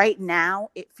right now,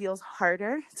 it feels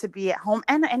harder to be at home.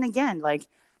 And again, like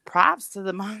props to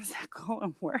the moms that go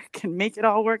and work and make it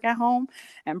all work at home.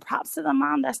 And props to the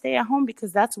mom that stay at home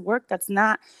because that's work that's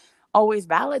not always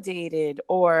validated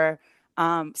or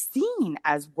seen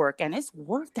as work, and it's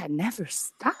work that never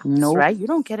stops, Nope. right? You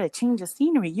don't get a change of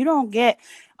scenery, you don't get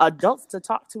adults to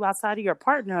talk to outside of your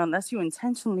partner unless you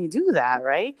intentionally do that,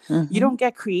 right? You Mm-hmm. don't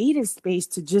get creative space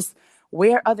to just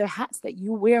wear other hats that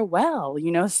you wear well,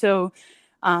 so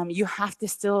you have to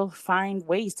still find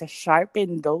ways to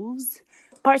sharpen those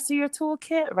parts of your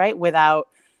toolkit, right? Without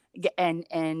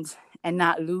and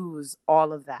not lose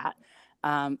all of that.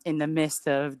 in the midst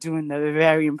of doing the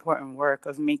very important work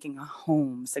of making a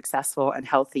home successful and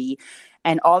healthy.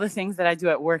 And all the things that I do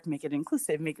at work, make it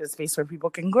inclusive, make it a space where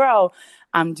people can grow.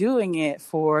 I'm doing it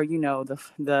for,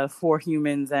 the 4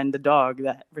 humans and the dog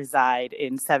that reside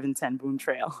in 710 Boone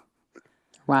Trail.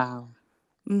 Wow.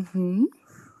 Mm-hmm.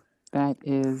 That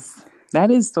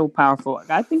is so powerful.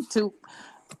 I think too,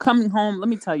 coming home, let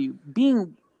me tell you,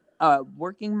 being a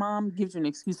working mom gives you an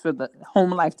excuse for the home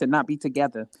life to not be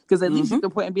together. Because at least you Mm-hmm.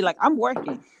 can point and be like, I'm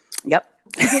working. Yep.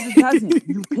 Because it doesn't.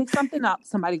 You pick something up,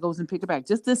 somebody goes and pick it back.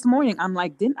 Just this morning, I'm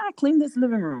like, didn't I clean this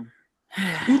living room?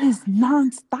 It is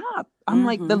nonstop. I'm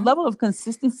like, the Mm-hmm. level of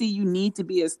consistency you need to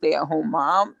be a stay-at-home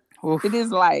mom, it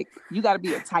is like, you got to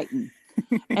be a titan.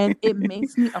 And it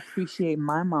makes me appreciate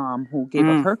my mom, who gave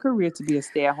up her career to be a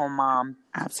stay-at-home mom,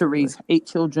 to Absolutely. raise 8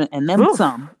 children and then Oof.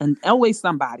 some, and always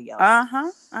somebody else.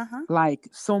 Uh-huh. Uh-huh. Like,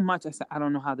 so much. I said, I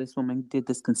don't know how this woman did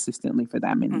this consistently for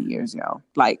that many years, yo.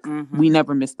 Like, Mm-hmm. we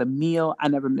never missed a meal. I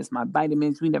never missed my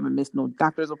vitamins. We never missed no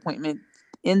doctor's appointment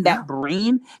in that No.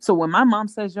 brain. So when my mom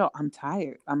says, yo, I'm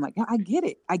tired, I'm like, yeah, I get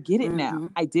it. I get it now. Mm-hmm.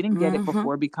 I didn't get it Mm-hmm.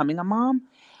 before becoming a mom,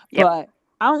 Yep. but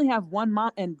I only have one mom,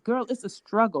 and girl, it's a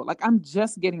struggle. Like, I'm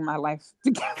just getting my life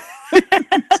together.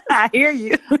 I hear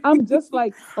you. I'm just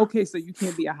like, okay, so you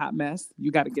can't be a hot mess.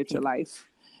 You got to get your life.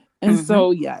 And Mm-hmm. so,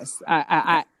 yes,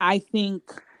 I think,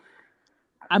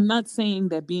 I'm not saying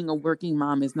that being a working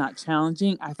mom is not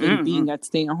challenging. I think Mm-hmm. being a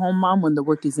stay-at-home mom, when the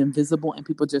work is invisible and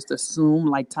people just assume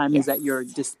like time is Yes. at your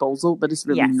disposal, but it's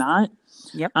really Yes. not.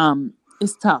 Yep.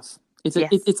 It's tough. Yes.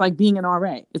 It's like being an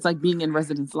RA. It's like being in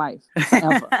residence life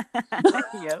forever.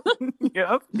 Yep.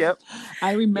 Yep. Yep.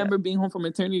 I Yep. remember being home from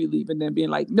maternity leave and then being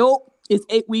like, nope, it's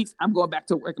 8 weeks. I'm going back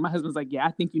to work. And my husband's like, yeah, I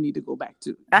think you need to go back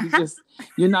too.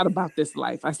 You're not about this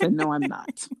life. I said, no, I'm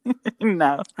not.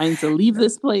 No. I need to leave No.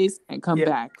 this place and come Yep.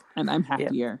 back, and I'm Yep.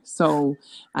 happier. So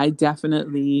I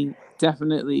definitely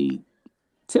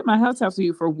tip my hat off to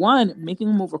you for, one, making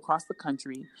a move across the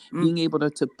country, being able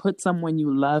to put someone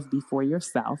you love before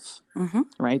yourself, Mm-hmm.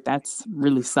 right? That's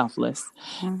really selfless.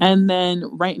 Mm-hmm. And then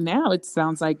right now, it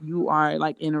sounds like you are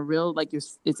like in a real, like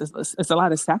it's a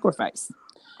lot of sacrifice,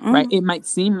 right? Mm-hmm. It might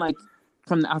seem like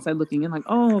from the outside looking in, like,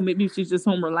 oh, maybe she's just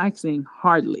home relaxing.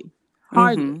 Hardly, Mm-hmm.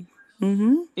 hardly.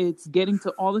 Mm-hmm. It's getting to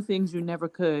all the things you never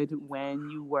could when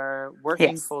you were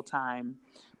working Yes. full time.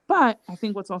 But I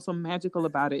think what's also magical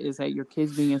about it is that your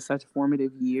kids being in such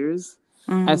formative years,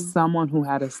 as Mm-hmm. someone who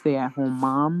had a stay at home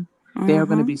mom, they are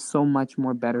going to Mm-hmm. be so much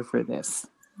more better for this.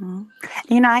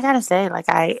 Mm-hmm. I gotta say, like,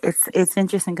 it's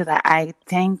interesting because I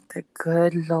thank the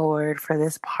good Lord for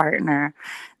this partner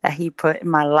that He put in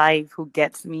my life who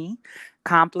gets me,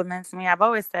 compliments me. I've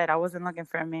always said I wasn't looking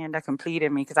for a man that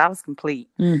completed me because I was complete.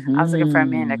 I was looking for a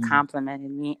man that Mm-hmm.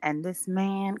 complimented me, and this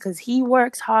man, because he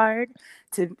works hard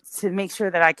to make sure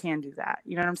that I can do that.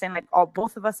 You know what I'm saying? Like,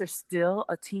 both of us are still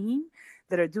a team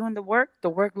that are doing the work. The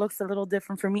work looks a little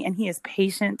different for me, and he is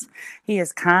patient. He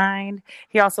is kind.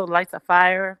 He also lights a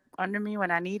fire under me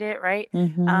when I need it, right?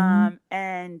 Mm-hmm.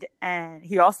 And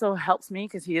he also helps me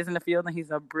because he is in the field and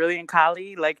he's a brilliant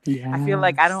colleague. Like, I feel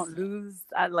like I Yes. don't lose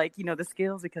the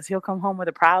skills because he'll come home with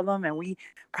a problem and we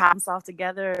problem solve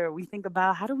together. We think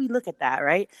about how do we look at that,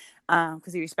 right?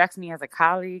 Because he respects me as a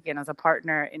colleague and as a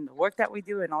partner in the work that we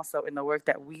do and also in the work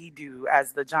that we do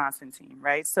as the Johnson team,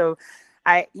 right? So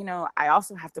I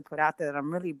also have to put out there that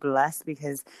I'm really blessed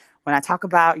because when I talk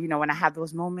about, when I have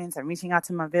those moments, I'm reaching out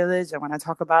to my village, and when I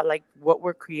talk about like what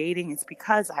we're creating, it's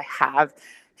because I have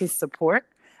his support.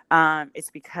 It's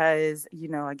because,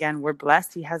 again, we're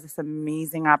blessed. He has this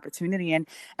amazing opportunity. And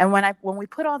when we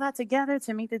put all that together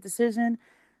to make the decision,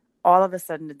 all of a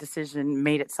sudden the decision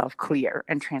made itself clear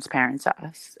and transparent to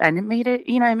us. And it made it,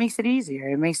 it makes it easier.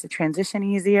 It makes the transition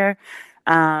easier.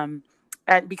 Um,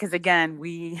 because again,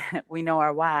 we know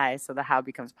our why, so the how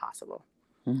becomes possible.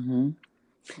 Mm-hmm.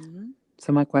 Mm-hmm.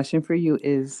 So my question for you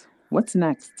is, what's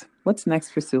next? What's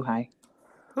next for Suhai?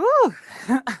 Whew.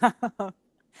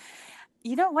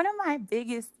 One of my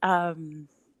biggest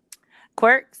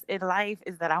quirks in life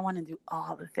is that I want to do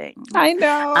all the things. I I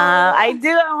know. do.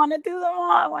 I want to do them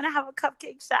all. I want to have a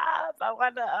cupcake shop. I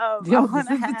want to. I Yo, want this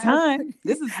to is the have. time.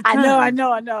 This is the I know. I time.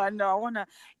 know. I know. I know. I want to.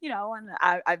 I want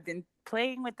to. I've been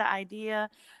playing with the idea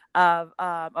of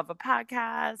a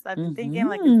podcast. I've been thinking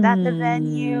like, is that the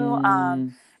venue? Mm-hmm.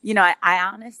 I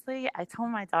honestly, I told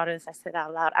my daughters, I said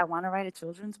out loud, I want to write a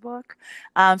children's book.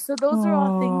 So those are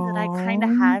all things that I kind of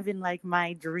Oh. have in like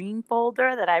my dream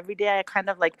folder that every day I kind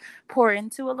of like pour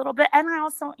into a little bit. And I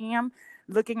also am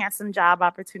looking at some job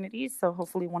opportunities. So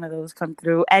hopefully one of those come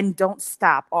through, and don't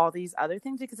stop all these other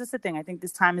things, because it's the thing. I think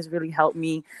this time has really helped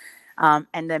me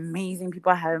And the amazing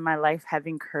people I have in my life have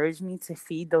encouraged me to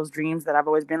feed those dreams that I've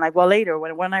always been like, well, later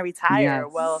when I retire,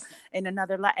 well, Yes. in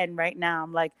another life. And right now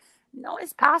I'm like, no,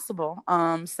 it's possible.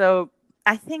 So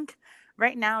I think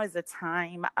right now is a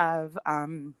time of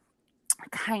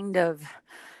kind of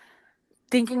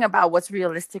thinking about what's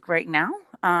realistic right now,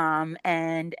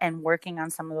 and working on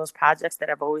some of those projects that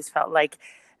I've always felt like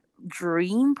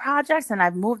dream projects, and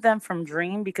I've moved them from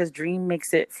dream because dream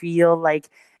makes it feel like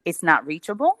it's not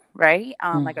reachable, right?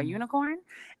 Like a Hmm. unicorn,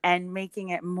 and making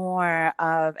it more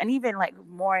of, and even like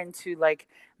more into like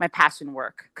my passion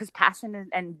work, because passion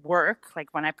and work,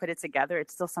 like when I put it together,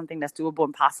 it's still something that's doable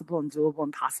and possible, and doable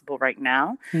and possible right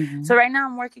now. So Hmm. right now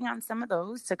I'm working on some of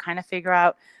those to kind of figure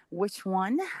out which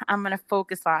one I'm going to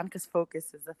focus on, because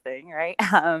focus is a thing, right?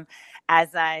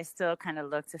 As I still kind of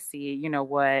look to see,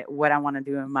 what I want to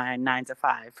do in my 9 to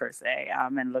 5 per se,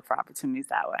 and look for opportunities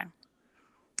that way.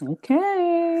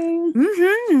 Okay.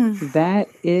 Hmm. That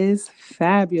is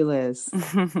fabulous.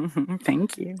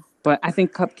 Thank you. But I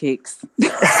think cupcakes.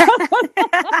 Let's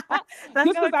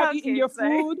Just go because with I've eaten your cupcakes,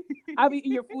 right? food, I've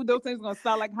eaten your food, those things are gonna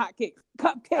sound like hotcakes.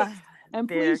 Cupcakes. And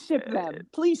They're please ship good. them.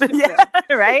 Please ship Yeah,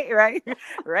 them.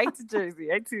 right to Jersey,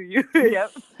 right to you.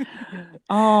 Yep.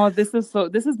 Oh, this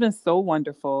has been so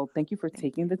wonderful. Thank you for Thank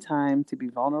taking you. the time to be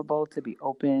vulnerable, to be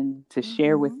open, to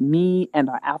share with Hmm. me and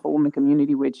our Alpha Woman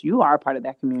community, which you are a part of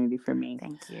that community for me.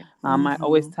 Thank you. I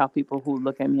always Hmm. tell people who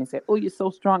look at me and say, "Oh, you're so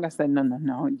strong." I said, "No, no,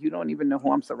 no. You don't even know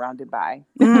who I'm surrounded by.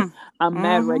 Mm. I'm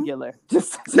mad Hmm. regular."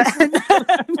 Just so you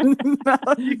No,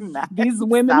 know. you not. These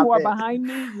women who Stop are it. behind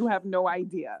me, you have no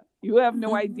idea. You have no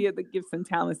Hmm. idea the gifts and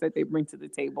talents that they bring to the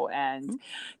table. And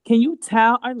can you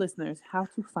tell our listeners how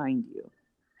to find you?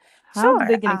 How do Sure.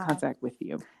 they get in contact with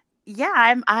you? Yeah,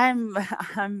 I'm I'm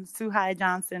Suhai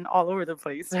Johnson all over the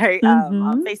place, right? On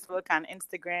Mm-hmm. Facebook, on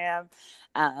Instagram,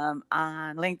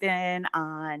 on LinkedIn,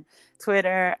 on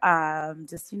Twitter.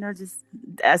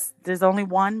 Just there's only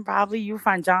one probably. You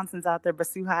find Johnsons out there, but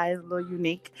Suhai is a little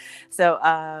unique. So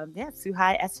yeah,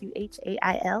 Suhai,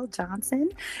 Suhail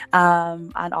Johnson,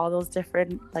 on all those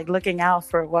different, like, looking out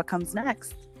for what comes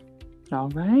next. All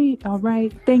right. All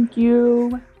right. Thank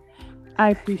you.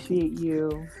 I Thank appreciate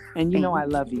you. And you know I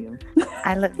thank love you. you.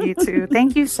 I love you too.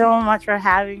 Thank you so much for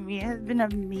having me. It has been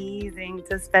amazing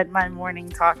to spend my morning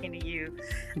talking to you.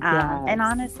 And Yes.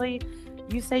 honestly,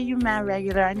 you say you mad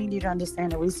regular. I need you to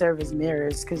understand that we serve as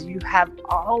mirrors, because you have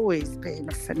always been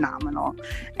phenomenal.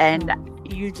 And Oh.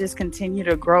 you just continue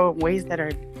to grow in ways that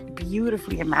are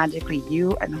beautifully and magically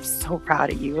you. And I'm so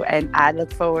proud of you. And I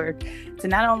look forward to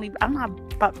not only, I'm not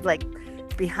but like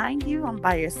behind you, I'm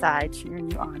by your side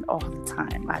cheering you on all the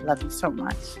time. I love you so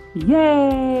much.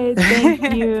 Yay. Thank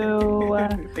you.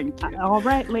 Thank you. All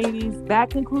right, ladies. That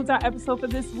concludes our episode for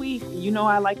this week. You know,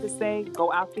 I like to say,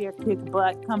 go out there, kick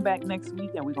butt, come back next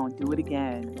week, and we're going to do it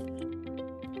again.